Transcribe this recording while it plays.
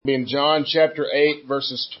Be in John chapter 8,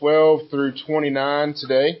 verses 12 through 29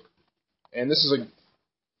 today. And this is an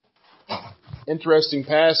interesting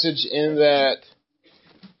passage in that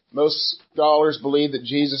most scholars believe that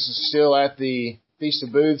Jesus is still at the Feast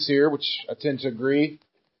of Booths here, which I tend to agree.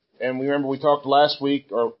 And we talked last week,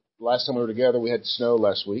 or last time we were together, we had snow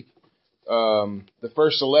last week. The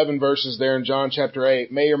first 11 verses there in John chapter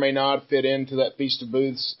 8 may or may not fit into that Feast of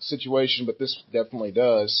Booths situation, but this definitely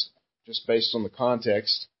does, just based on the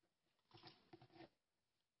context.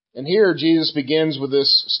 And here Jesus begins with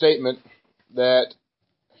this statement that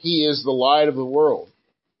He is the light of the world.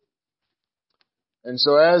 And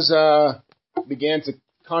so as I began to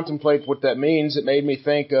contemplate what that means, it made me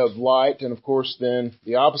think of light and, of course, then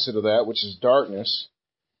the opposite of that, which is darkness.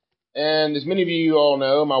 And as many of you all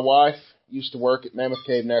know, my wife used to work at Mammoth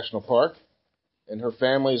Cave National Park, and her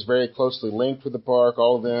family is very closely linked with the park,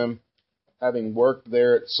 all of them having worked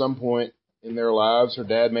there at some point in their lives. Her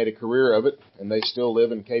dad made a career of it, and they still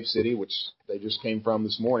live in Cave City, which they just came from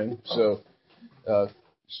this morning. So,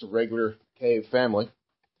 just a regular cave family.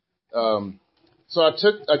 So I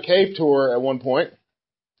took a cave tour at one point,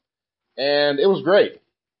 and it was great.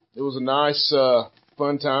 It was a nice,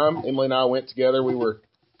 fun time. Emily and I went together. We were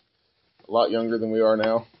a lot younger than we are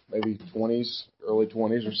now, maybe 20s, early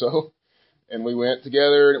 20s or so. And we went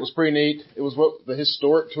together, and it was pretty neat. It was the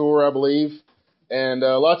historic tour, I believe. And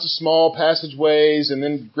lots of small passageways, and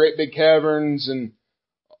then great big caverns, and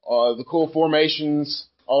the cool formations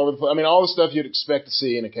all over the place. I mean, all the stuff you'd expect to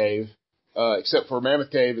see in a cave, except for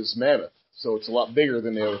Mammoth Cave is mammoth, so it's a lot bigger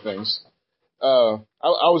than the other things. I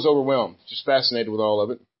was overwhelmed, just fascinated with all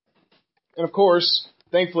of it. And of course,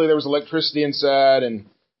 thankfully there was electricity inside and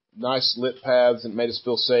nice lit paths that made us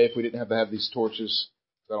feel safe. We didn't have to have these torches.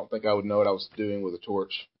 I don't think I would know what I was doing with a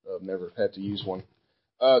torch. I've never had to use one.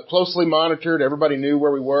 Closely monitored. Everybody knew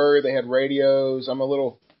where we were. They had radios. I'm a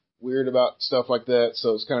little weird about stuff like that,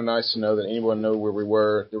 so it's kind of nice to know that anyone knew where we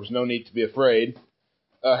were. There was no need to be afraid.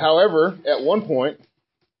 However, at one point,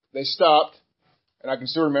 they stopped, and I can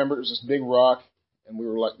still remember it was this big rock, and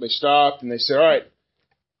they stopped, and they said, all right,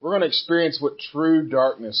 we're going to experience what true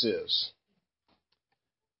darkness is.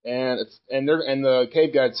 And the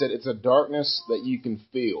cave guide said, it's a darkness that you can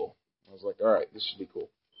feel. I was like, all right, this should be cool.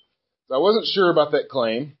 So I wasn't sure about that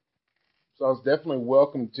claim, so I was definitely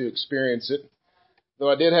welcome to experience it.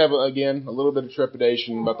 Though I did have, again, a little bit of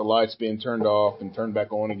trepidation about the lights being turned off and turned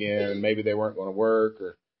back on again, and maybe they weren't going to work,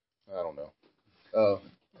 or I don't know.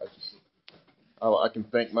 I can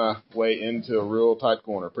think my way into a real tight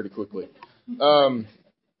corner pretty quickly.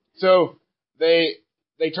 So they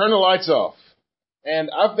turn the lights off, and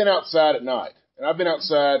I've been outside at night, and I've been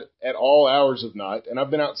outside at all hours of night, and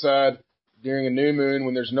I've been outside during a new moon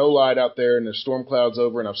when there's no light out there and there's storm clouds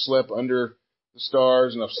over, and I've slept under the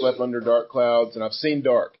stars and I've slept under dark clouds and I've seen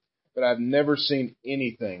dark, but I've never seen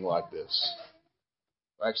anything like this.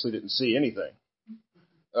 I actually didn't see anything.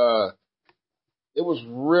 It was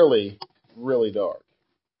really, really dark.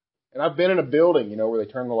 And I've been in a building, where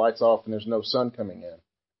they turn the lights off and there's no sun coming in.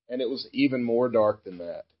 And it was even more dark than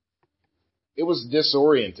that. It was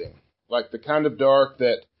disorienting, like the kind of dark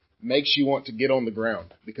that makes you want to get on the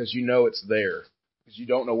ground because you know it's there, because you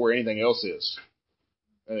don't know where anything else is.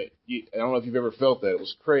 I don't know if you've ever felt that. It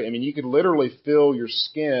was crazy. I mean, you could literally feel your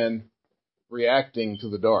skin reacting to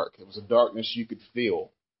the dark. It was a darkness you could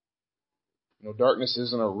feel. Darkness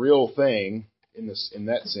isn't a real thing in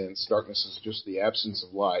that sense. Darkness is just the absence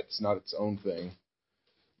of light. It's not its own thing.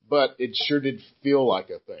 But it sure did feel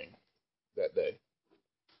like a thing that day.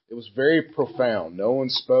 It was very profound. No one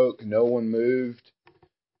spoke. No one moved.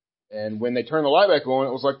 And when they turned the light back on,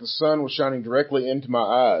 it was like the sun was shining directly into my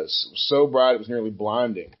eyes. It was so bright, it was nearly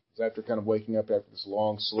blinding. It was after kind of waking up after this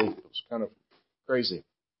long sleep. It was kind of crazy.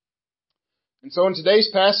 And so in today's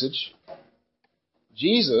passage,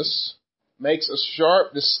 Jesus makes a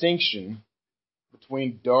sharp distinction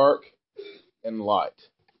between dark and light.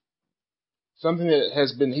 Something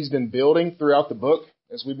that he's been building throughout the book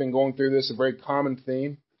as we've been going through this, a very common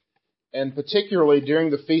theme. And particularly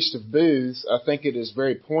during the Feast of Booths, I think it is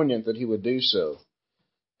very poignant that he would do so.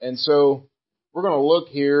 And so we're going to look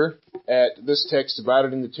here at this text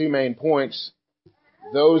divided into two main points: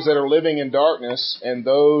 those that are living in darkness and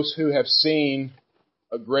those who have seen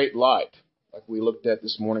a great light, like we looked at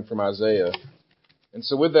this morning from Isaiah. And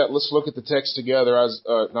so with that, let's look at the text together.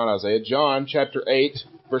 John chapter 8,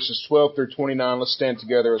 verses 12 through 29. Let's stand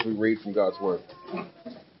together as we read from God's Word.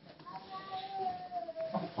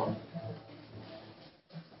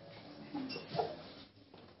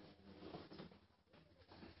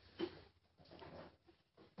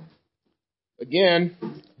 Again,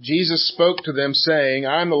 Jesus spoke to them, saying,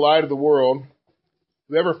 I am the light of the world.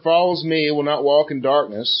 Whoever follows me will not walk in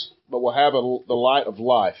darkness, but will have the light of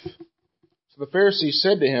life." So the Pharisees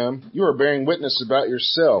said to him, "You are bearing witness about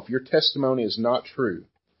yourself. Your testimony is not true."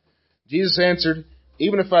 Jesus answered,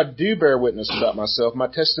 "Even if I do bear witness about myself, my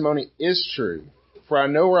testimony is true. For I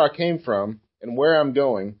know where I came from and where I'm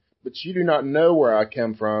going, but you do not know where I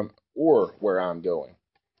came from or where I'm going.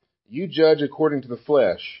 You judge according to the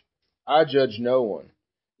flesh. I judge no one.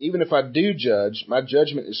 Even if I do judge, my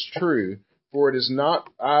judgment is true, for it is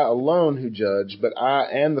not I alone who judge, but I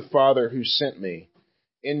and the Father who sent me.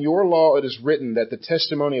 In your law it is written that the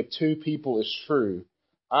testimony of two people is true.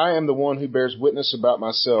 I am the one who bears witness about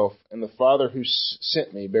myself, and the Father who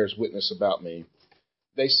sent me bears witness about me."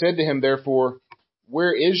 They said to him, therefore,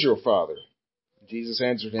 "Where is your Father?" Jesus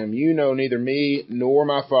answered him, "You know neither me nor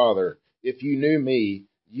my Father. If you knew me,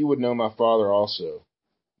 you would know my Father also."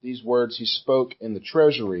 These words he spoke in the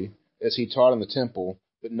treasury as he taught in the temple,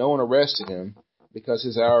 but no one arrested him, because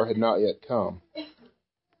his hour had not yet come.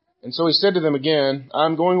 And so he said to them again, "I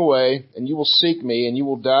am going away, and you will seek me, and you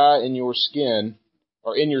will die in your sin.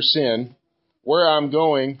 Where I am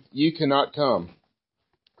going, you cannot come."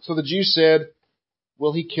 So the Jews said,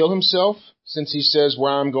 "Will he kill himself, since he says,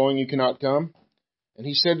 'Where I am going, you cannot come'?" And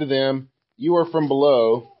he said to them, "You are from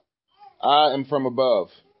below, I am from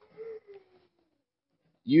above.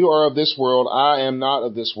 You are of this world, I am not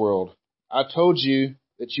of this world. I told you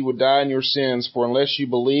that you would die in your sins, for unless you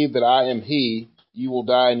believe that I am he, you will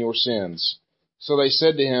die in your sins." So they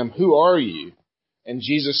said to him, "Who are you?" And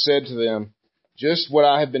Jesus said to them, "Just what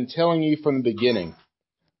I have been telling you from the beginning.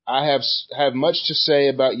 I have much to say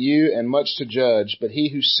about you and much to judge, but he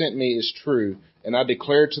who sent me is true, and I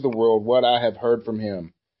declare to the world what I have heard from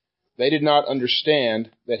him." They did not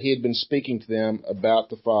understand that he had been speaking to them about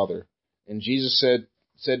the Father. And Jesus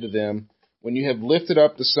said to them, "When you have lifted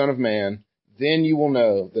up the Son of Man, then you will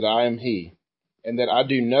know that I am he, and that I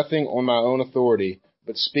do nothing on my own authority,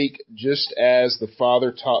 but speak just as the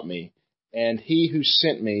Father taught me, and he who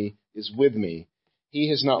sent me is with me. He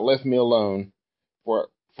has not left me alone, for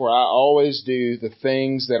I always do the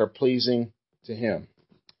things that are pleasing to him."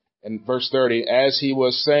 And verse 30, as he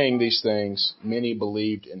was saying these things, many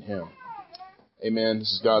believed in him. Amen.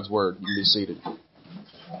 This is God's word. You can be seated.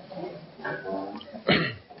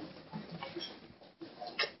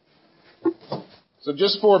 So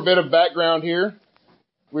just for a bit of background here,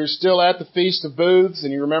 we're still at the Feast of Booths,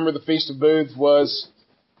 and you remember the Feast of Booths was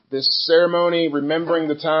this ceremony remembering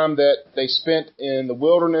the time that they spent in the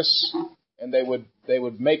wilderness, and they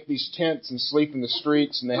would make these tents and sleep in the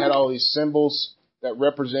streets, and they had all these symbols that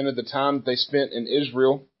represented the time that they spent in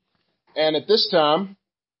Israel. And at this time,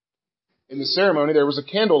 in the ceremony, there was a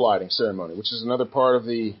candle lighting ceremony, which is another part of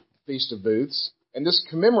the Feast of Booths, and this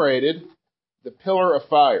commemorated the pillar of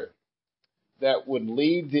fire that would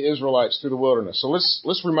lead the Israelites through the wilderness. So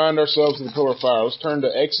let's remind ourselves of the pillar of fire. Let's turn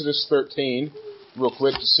to Exodus 13 real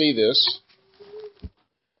quick to see this.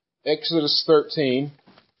 Exodus 13.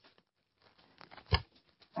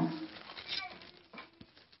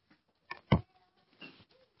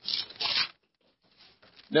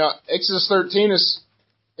 Now, Exodus 13 is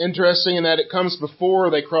interesting in that it comes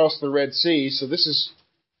before they cross the Red Sea. So this is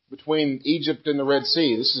between Egypt and the Red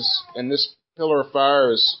Sea. This pillar of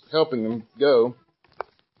fire is helping them go.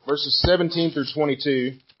 Verses 17 through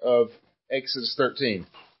 22 of Exodus 13.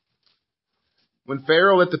 When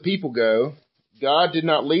Pharaoh let the people go, God did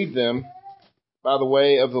not lead them by the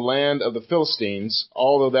way of the land of the Philistines,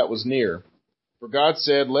 although that was near. For God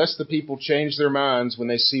said, "Lest the people change their minds when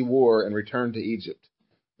they see war and return to Egypt."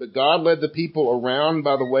 But God led the people around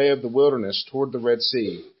by the way of the wilderness toward the Red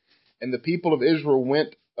Sea. And the people of Israel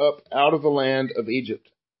went up out of the land of Egypt,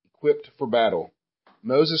 equipped for battle.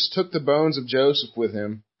 Moses took the bones of Joseph with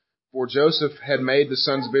him, for Joseph had made the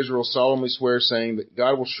sons of Israel solemnly swear, saying that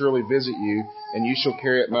God will surely visit you, and you shall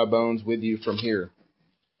carry up my bones with you from here.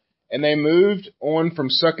 And they moved on from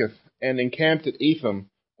Succoth and encamped at Etham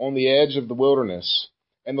on the edge of the wilderness.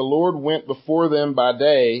 And the Lord went before them by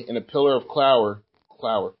day in a pillar of cloud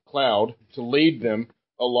to lead them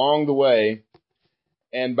along the way,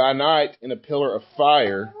 and by night in a pillar of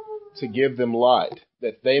fire to give them light,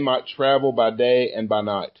 that they might travel by day and by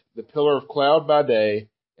night. The pillar of cloud by day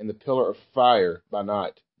and the pillar of fire by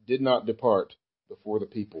night did not depart before the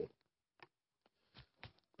people.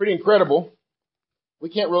 Pretty incredible. We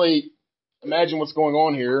can't really imagine what's going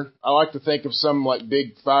on here. I like to think of some like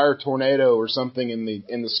big fire tornado or something in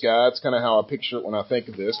the sky. It's kind of how I picture it when I think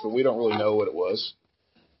of this, but we don't really know what it was.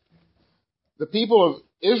 The people of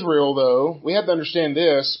Israel, though, we have to understand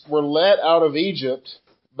this, were led out of Egypt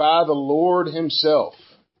by the Lord himself.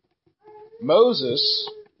 Moses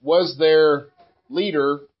was their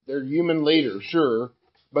leader, their human leader, sure,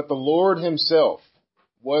 But the Lord himself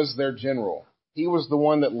was their general. He was the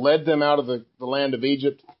one that led them out of the land of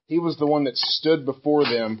Egypt. He was the one that stood before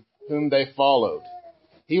them, whom they followed.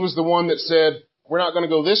 He was the one that said, we're not going to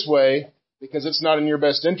go this way because it's not in your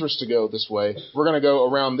best interest to go this way. We're going to go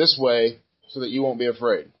around this way so that you won't be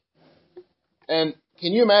afraid. And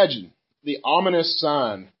can you imagine the ominous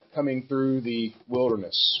sign coming through the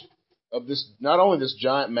wilderness of this, not only this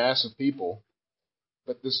giant mass of people,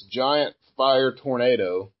 but this giant fire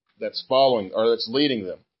tornado that's following, or that's leading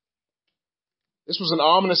them. This was an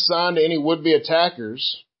ominous sign to any would-be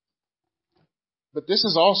attackers, but this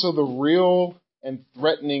is also the real and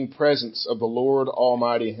threatening presence of the Lord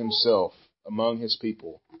Almighty himself among his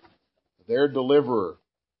people. Their deliverer,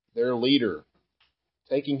 their leader,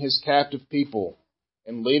 taking his captive people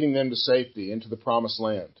and leading them to safety into the promised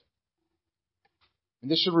land. And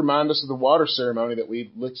this should remind us of the water ceremony that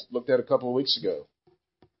we looked at a couple of weeks ago.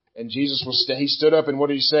 And Jesus he stood up, and what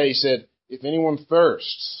did he say? He said, if anyone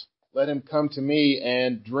thirsts, let him come to me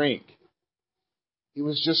and drink. He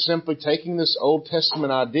was just simply taking this Old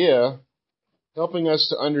Testament idea, helping us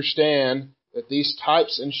to understand that these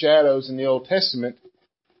types and shadows in the Old Testament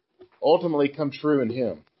ultimately come true in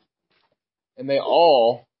him. And they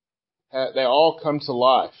all come to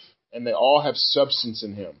life, and they all have substance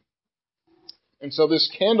in him. And so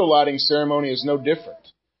this candle lighting ceremony is no different.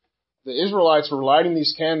 The Israelites were lighting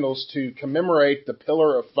these candles to commemorate the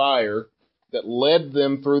pillar of fire that led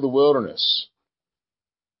them through the wilderness.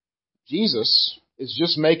 Jesus is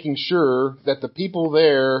just making sure that the people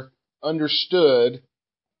there understood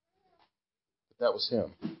that was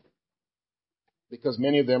him. Because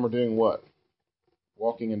many of them are doing what?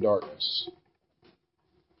 Walking in darkness.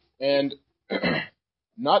 And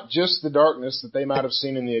not just the darkness that they might have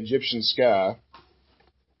seen in the Egyptian sky,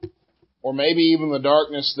 or maybe even the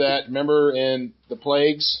darkness that, remember in the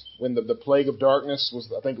plagues, when the plague of darkness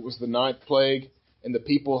was, I think it was the 9th plague, and the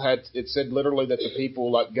people it said literally that the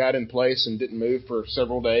people got in place and didn't move for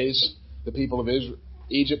several days. The people of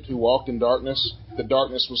Egypt who walked in darkness, the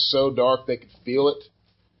darkness was so dark they could feel it.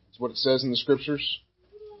 That's what it says in the scriptures.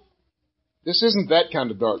 This isn't that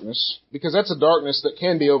kind of darkness, because that's a darkness that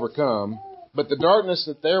can be overcome, but the darkness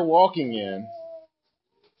that they're walking in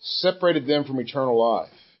separated them from eternal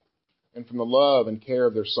life and from the love and care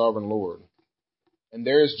of their sovereign Lord. And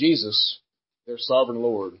there is Jesus, their sovereign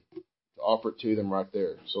Lord, to offer it to them right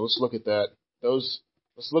there. So let's look at that. Let's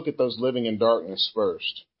look at those living in darkness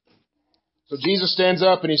first. So Jesus stands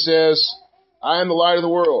up and he says, I am the light of the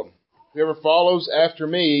world. Whoever follows after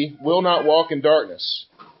me will not walk in darkness,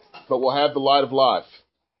 but will have the light of life.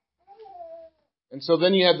 And so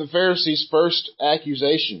then you have the Pharisees' first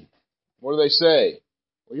accusation. What do they say?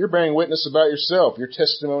 Well, you're bearing witness about yourself. Your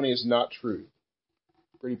testimony is not true.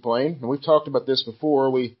 Pretty plain. And we've talked about this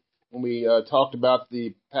before. When we talked about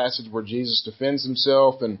the passage where Jesus defends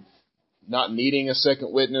himself and not needing a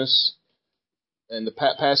second witness, and the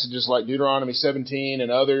passages like Deuteronomy 17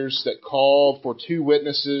 and others that call for 2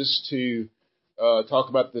 witnesses to talk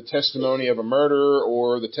about the testimony of a murder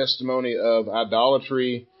or the testimony of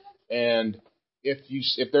idolatry. And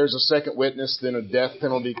if there's a second witness, then a death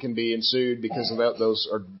penalty can be ensued because of that. Those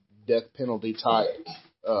are death penalty type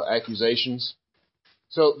accusations.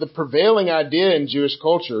 So the prevailing idea in Jewish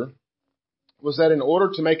culture was that in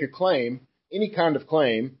order to make a claim, any kind of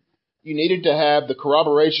claim, you needed to have the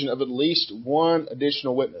corroboration of at least one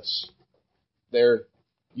additional witness.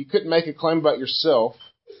 You couldn't make a claim about yourself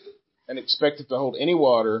and expect it to hold any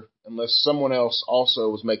water unless someone else also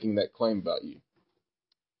was making that claim about you.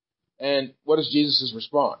 And what is Jesus'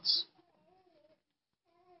 response?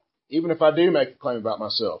 Even if I do make a claim about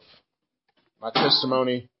myself, my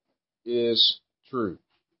testimony is true.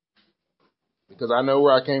 Because I know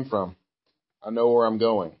where I came from. I know where I'm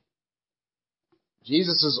going.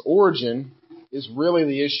 Jesus' origin is really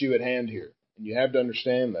the issue at hand here. And you have to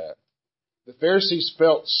understand that. The Pharisees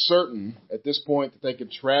felt certain at this point that they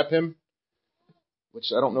could trap him,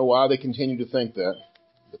 which I don't know why they continue to think that,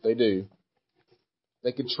 but they do.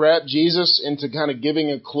 They could trap Jesus into kind of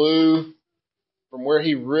giving a clue from where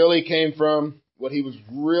he really came from, what he was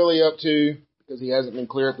really up to, because he hasn't been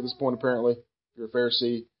clear up to this point apparently, if you're a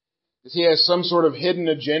Pharisee. Because he has some sort of hidden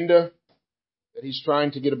agenda that he's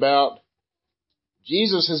trying to get about.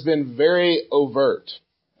 Jesus has been very overt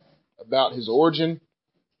about his origin,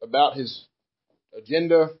 about his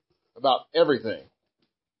agenda, about everything.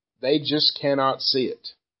 They just cannot see it.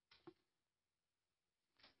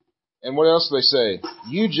 And what else do they say?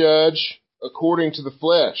 You judge according to the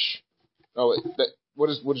flesh. What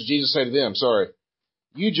does Jesus say to them? Sorry.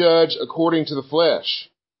 You judge according to the flesh.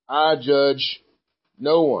 I judge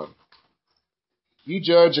no one. You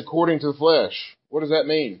judge according to the flesh. What does that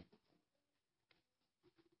mean?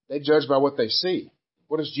 They judge by what they see.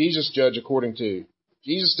 What does Jesus judge according to?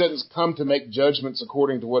 Jesus doesn't come to make judgments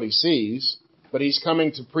according to what he sees, but he's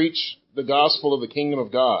coming to preach the gospel of the kingdom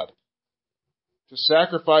of God, to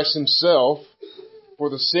sacrifice himself for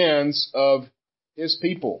the sins of his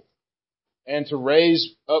people, and to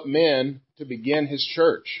raise up men to begin his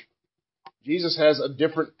church. Jesus has a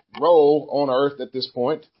different role on earth at this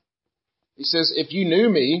point. He says, if you knew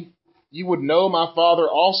me, you would know my Father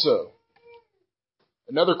also.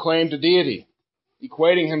 Another claim to deity,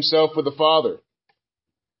 equating himself with the Father.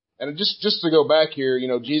 And just to go back here,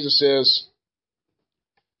 Jesus says,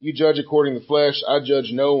 you judge according to the flesh, I judge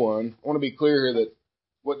no one. I want to be clear here that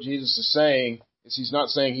what Jesus is saying is he's not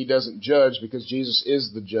saying he doesn't judge, because Jesus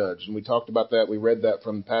is the judge. And we talked about that. We read that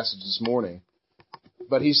from the passage this morning.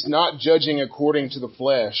 But he's not judging according to the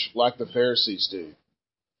flesh like the Pharisees do.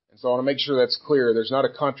 And so I want to make sure that's clear. There's not a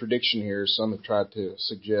contradiction here, as some have tried to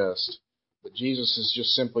suggest. But Jesus is just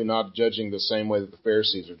simply not judging the same way that the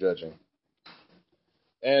Pharisees are judging.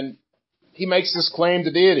 And he makes this claim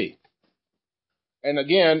to deity. And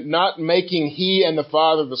again, not making he and the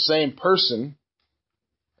Father the same person,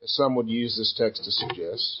 as some would use this text to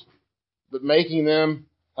suggest, but making them,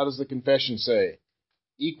 how does the confession say?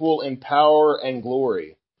 Equal in power and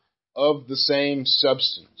glory, of the same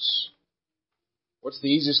substance. What's the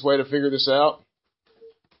easiest way to figure this out?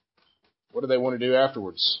 What do they want to do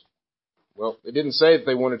afterwards? Well, it didn't say that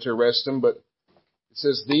they wanted to arrest him, but it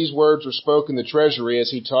says, these words were spoken in the treasury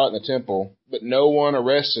as he taught in the temple, but no one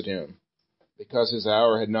arrested him, because his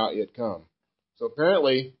hour had not yet come. So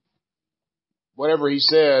apparently, whatever he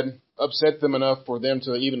said upset them enough for them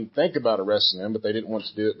to even think about arresting him, but they didn't want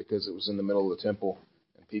to do it because it was in the middle of the temple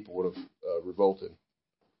and people would have revolted.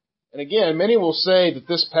 And again, many will say that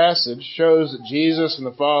this passage shows that Jesus and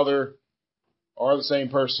the Father are the same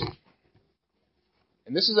person.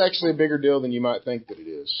 And this is actually a bigger deal than you might think that it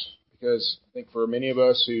is. Because I think for many of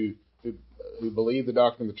us who believe the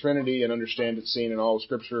doctrine of the Trinity and understand it's seen in all of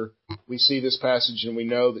Scripture, we see this passage and we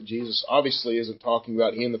know that Jesus obviously isn't talking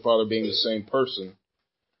about he and the Father being the same person.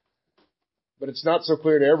 But it's not so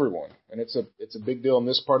clear to everyone. And it's a big deal in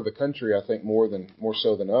this part of the country, I think, more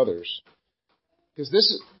so than others. Because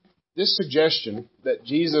this suggestion that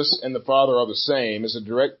Jesus and the Father are the same is a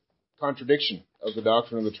direct contradiction of the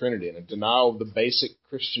doctrine of the Trinity and a denial of the basic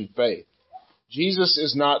Christian faith. Jesus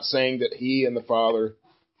is not saying that he and the Father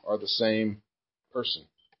are the same person.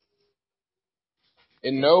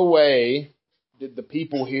 In no way did the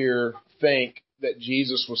people here think that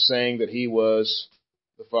Jesus was saying that he was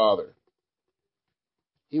the Father.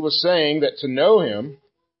 He was saying that to know him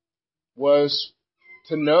was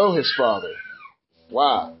to know his Father.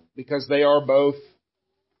 Why? Because they are both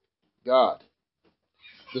God.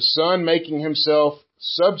 The Son making himself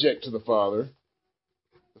subject to the Father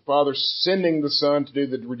sending the Son to do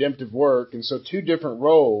the redemptive work, and so two different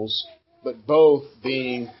roles, but both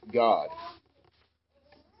being God.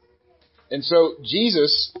 And so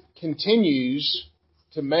Jesus continues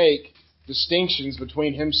to make distinctions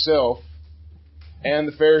between himself and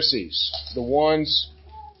the Pharisees, the ones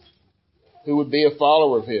who would be a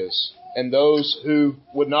follower of his, and those who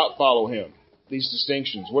would not follow him. These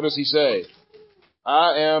distinctions. What does he say?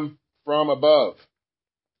 I am from above.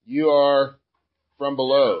 You are from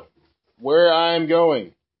below. Where I am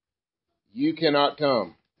going, you cannot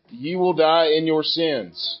come. You will die in your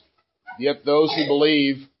sins, yet those who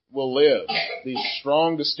believe will live. These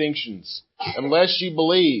strong distinctions. Unless you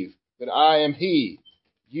believe that I am he,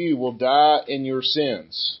 you will die in your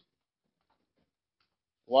sins.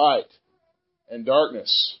 Light and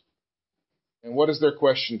darkness. And what is their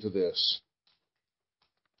question to this?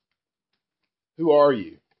 Who are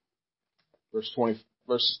you? Verse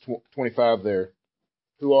 25 there.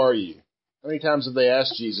 Who are you? How many times have they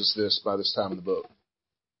asked Jesus this by this time in the book?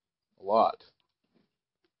 A lot.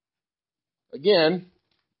 Again,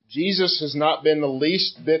 Jesus has not been the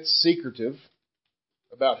least bit secretive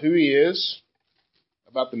about who he is,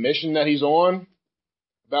 about the mission that he's on,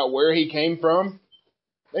 about where he came from.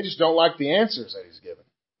 They just don't like the answers that he's given.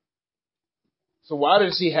 So why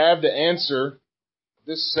does he have to answer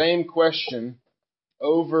this same question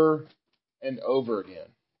over and over again?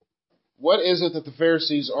 What is it that the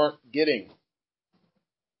Pharisees aren't getting?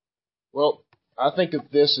 Well, I think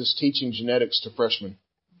that this is teaching genetics to freshmen,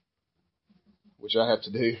 which I have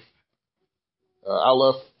to do. I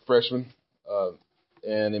love freshmen,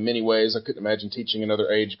 and in many ways I couldn't imagine teaching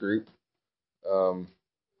another age group.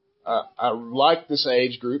 I like this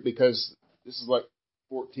age group because this is like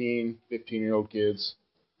 14, 15-year-old kids.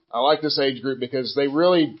 I like this age group because they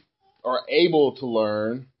really are able to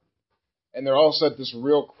learn, and they're also at this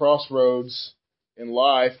real crossroads in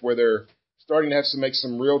life where they're starting to have to make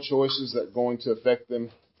some real choices that are going to affect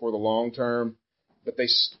them for the long term, but they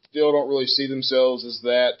still don't really see themselves as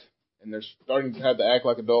that, and they're starting to have to act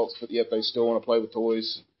like adults, but yet they still want to play with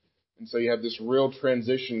toys. And so you have this real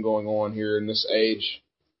transition going on here in this age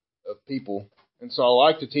of people. And so I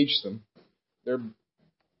like to teach them.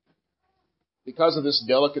 Because of this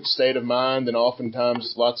delicate state of mind and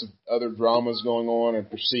oftentimes lots of other dramas going on and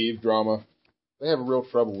perceived drama, they have real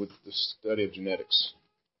trouble with the study of genetics.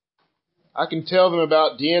 I can tell them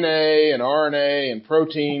about DNA and RNA and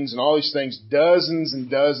proteins and all these things dozens and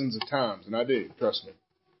dozens of times, and I do, trust me.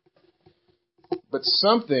 But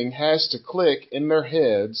something has to click in their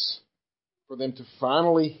heads for them to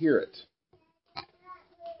finally hear it. I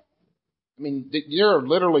mean, there are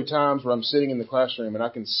literally times where I'm sitting in the classroom and I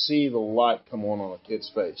can see the light come on a kid's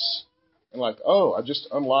face. And like, oh, I just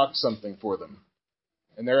unlocked something for them.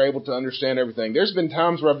 And they're able to understand everything. There's been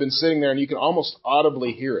times where I've been sitting there and you can almost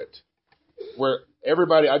audibly hear it. Where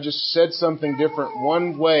everybody, I just said something different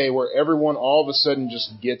one way where everyone all of a sudden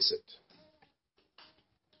just gets it.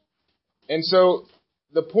 And so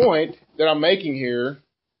the point that I'm making here,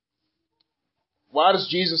 why does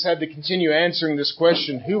Jesus have to continue answering this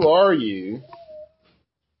question, who are you?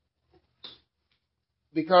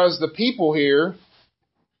 Because the people here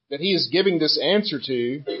that he is giving this answer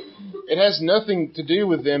to, it has nothing to do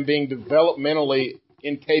with them being developmentally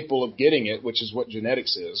incapable of getting it, which is what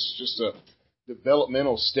genetics is. It's just a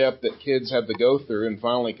developmental step that kids have to go through and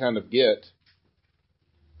finally kind of get.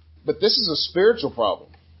 But this is a spiritual problem.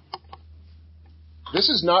 This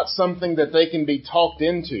is not something that they can be talked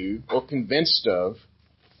into or convinced of.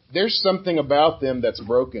 There's something about them that's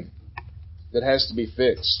broken that has to be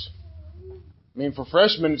fixed. I mean, for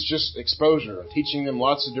freshmen, it's just exposure, teaching them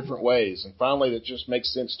lots of different ways, and finally it just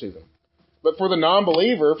makes sense to them. But for the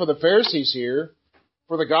non-believer, for the Pharisees here,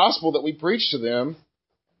 for the gospel that we preach to them,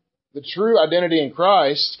 the true identity in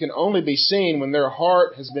Christ can only be seen when their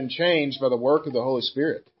heart has been changed by the work of the Holy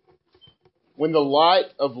Spirit. When the light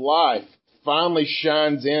of life finally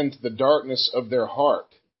shines into the darkness of their heart,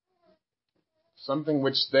 something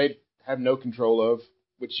which they have no control of,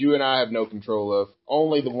 which you and I have no control of.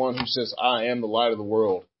 Only the one who says, I am the light of the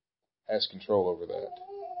world, has control over that.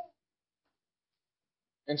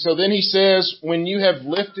 And so then he says, when you have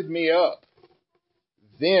lifted me up,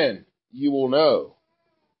 then you will know.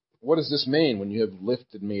 What does this mean, when you have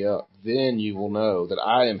lifted me up? Then you will know that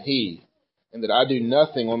I am he, and that I do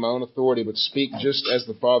nothing on my own authority, but speak just as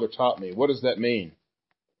the Father taught me. What does that mean?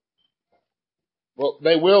 Well,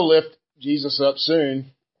 they will lift Jesus up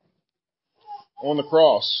soon on the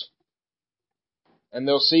cross, and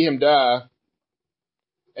they'll see him die.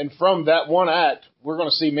 And from that one act, we're going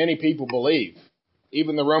to see many people believe.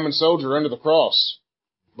 Even the Roman soldier under the cross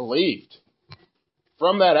believed.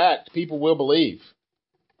 From that act, people will believe.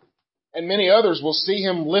 And many others will see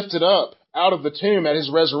him lifted up out of the tomb at his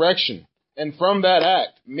resurrection. And from that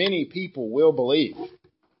act, many people will believe.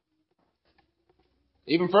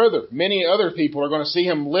 Even further, many other people are going to see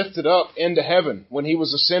him lifted up into heaven when he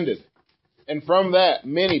was ascended. And from that,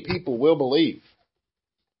 many people will believe.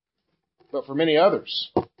 But for many others,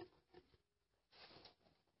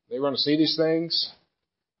 they're going to see these things,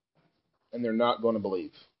 and they're not going to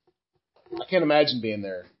believe. I can't imagine being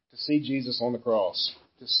there, to see Jesus on the cross,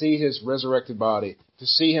 to see his resurrected body, to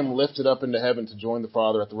see him lifted up into heaven to join the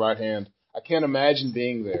Father at the right hand. I can't imagine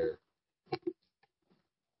being there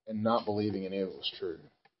and not believing any of it was true.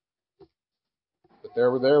 But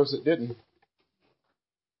there were those that didn't.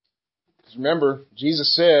 Because remember,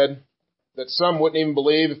 Jesus said that some wouldn't even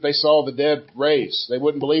believe if they saw the dead raised. They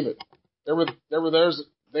wouldn't believe it. There were those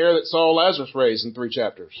there that saw Lazarus raised in 3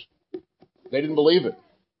 chapters. They didn't believe it.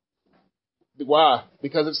 Why?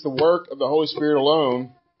 Because it's the work of the Holy Spirit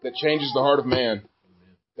alone that changes the heart of man,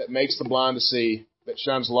 that makes the blind to see, that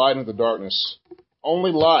shines light into the darkness.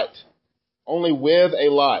 Only light, only with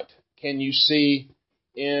a light can you see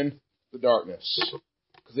in the darkness,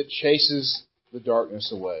 because it chases the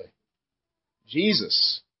darkness away.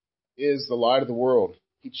 Jesus is the light of the world.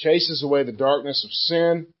 He chases away the darkness of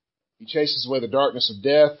sin. He chases away the darkness of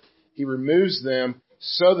death. He removes them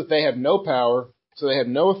so that they have no power, so they have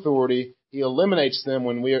no authority. He eliminates them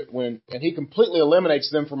and he completely eliminates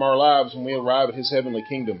them from our lives when we arrive at his heavenly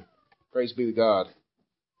kingdom. Praise be to God.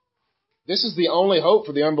 This is the only hope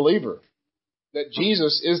for the unbeliever, that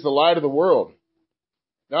Jesus is the light of the world.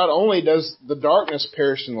 Not only does the darkness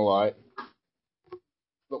perish in the light,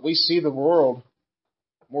 but we see the world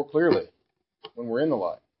more clearly when we're in the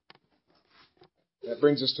light. That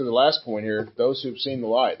brings us to the last point here. Those who have seen the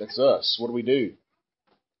light, that's us. What do we do?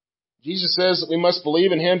 Jesus says that we must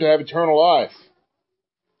believe in him to have eternal life.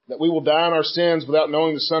 that we will die in our sins without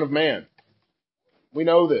knowing the Son of Man. We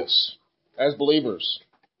know this as believers.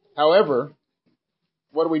 However,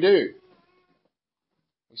 what do?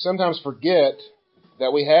 We sometimes forget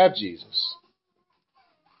that we have Jesus,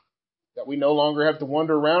 that we no longer have to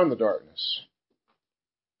wander around in the darkness.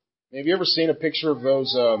 Have you ever seen a picture of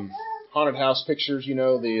those haunted house pictures? You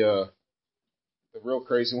know, the real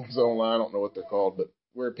crazy ones online. I don't know what they're called, but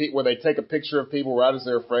where they take a picture of people right as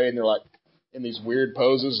they're afraid, and they're like in these weird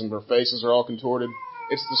poses, and their faces are all contorted.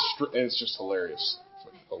 It's just hilarious. It's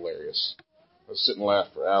like hilarious. I sit and laugh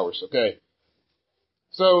for hours. Okay,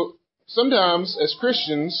 so sometimes as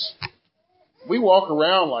Christians, we walk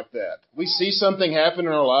around like that. We see something happen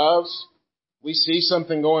in our lives. We see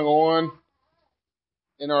something going on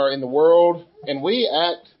in the world, and we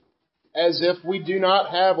act as if we do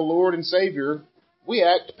not have a Lord and Savior. We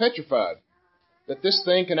act petrified that this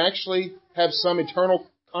thing can actually have some eternal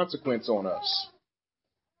consequence on us.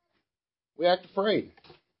 We act afraid.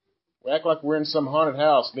 We act like we're in some haunted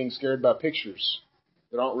house being scared by pictures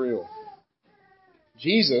that aren't real.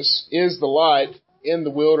 Jesus is the light in the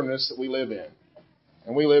wilderness that we live in.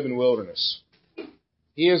 And we live in wilderness.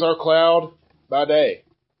 He is our cloud by day.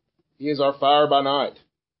 He is our fire by night.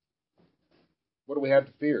 What do we have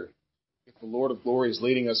to fear if the Lord of glory is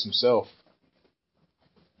leading us himself?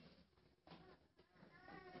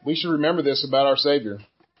 We should remember this about our Savior,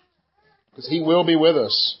 because he will be with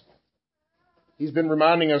us. He's been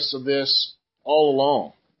reminding us of this all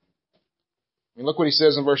along. And look what he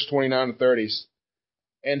says in verse 29 and 30s.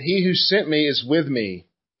 And he who sent me is with me.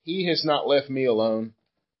 He has not left me alone,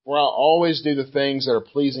 for I'll always do the things that are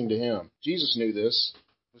pleasing to him. Jesus knew this.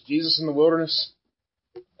 Was Jesus in the wilderness?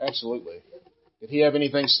 Absolutely. Did he have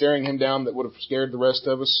anything staring him down that would have scared the rest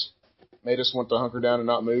of us, made us want to hunker down and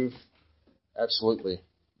not move? Absolutely.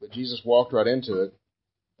 But Jesus walked right into it.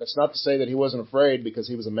 That's not to say that he wasn't afraid because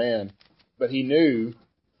he was a man, but he knew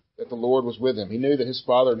that the Lord was with him. He knew that his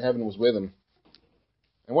Father in heaven was with him.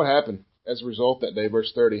 And what happened as a result that day,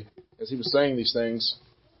 verse 30? As he was saying these things,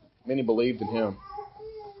 many believed in him.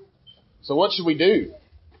 So what should we do?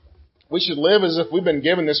 We should live as if we've been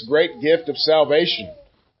given this great gift of salvation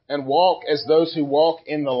and walk as those who walk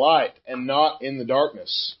in the light and not in the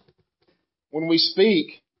darkness. When we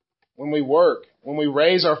speak, when we work, when we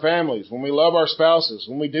raise our families, when we love our spouses,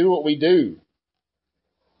 when we do what we do,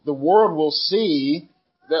 the world will see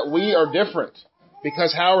that we are different.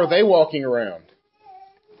 Because how are they walking around?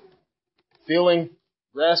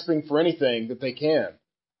 Grasping for anything that they can.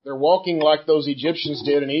 They're walking like those Egyptians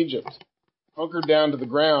did in Egypt, hunkered down to the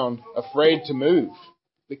ground, afraid to move.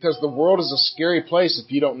 Because the world is a scary place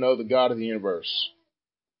if you don't know the God of the universe.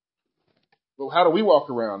 But how do we walk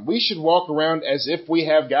around? We should walk around as if we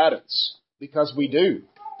have guidance. Because we do.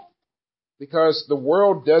 Because the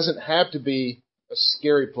world doesn't have to be a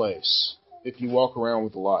scary place if you walk around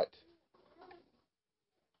with the light.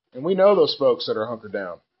 And we know those folks that are hunkered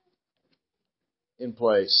down in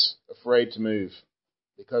place, afraid to move,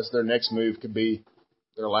 because their next move could be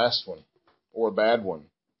their last one or a bad one.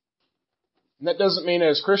 And that doesn't mean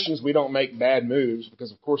as Christians we don't make bad moves,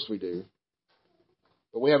 because of course we do.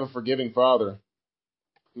 But we have a forgiving Father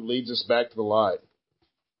who leads us back to the light.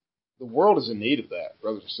 The world is in need of that,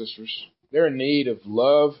 brothers and sisters. They're in need of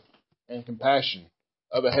love and compassion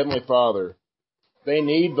of a Heavenly Father. They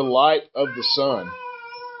need the light of the sun.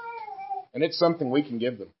 And it's something we can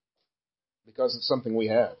give them, because it's something we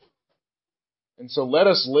have. And so let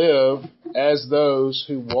us live as those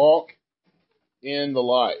who walk in the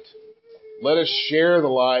light. Let us share the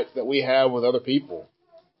light that we have with other people.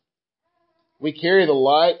 We carry the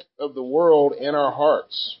light of the world in our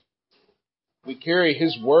hearts. We carry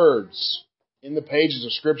His words in the pages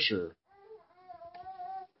of Scripture.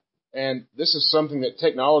 And this is something that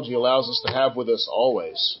technology allows us to have with us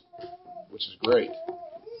always, which is great.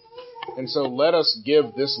 And so let us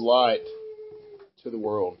give this light to the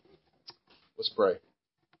world. Let's pray.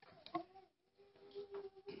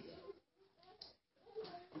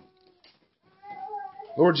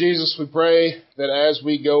 Lord Jesus, we pray that as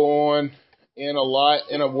we go on in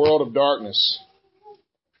a world of darkness,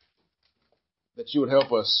 that you would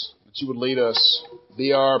help us, that you would lead us,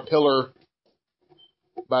 be our pillar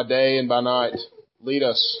by day and by night. Lead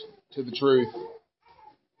us to the truth.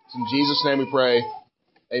 It's in Jesus' name we pray.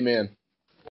 Amen.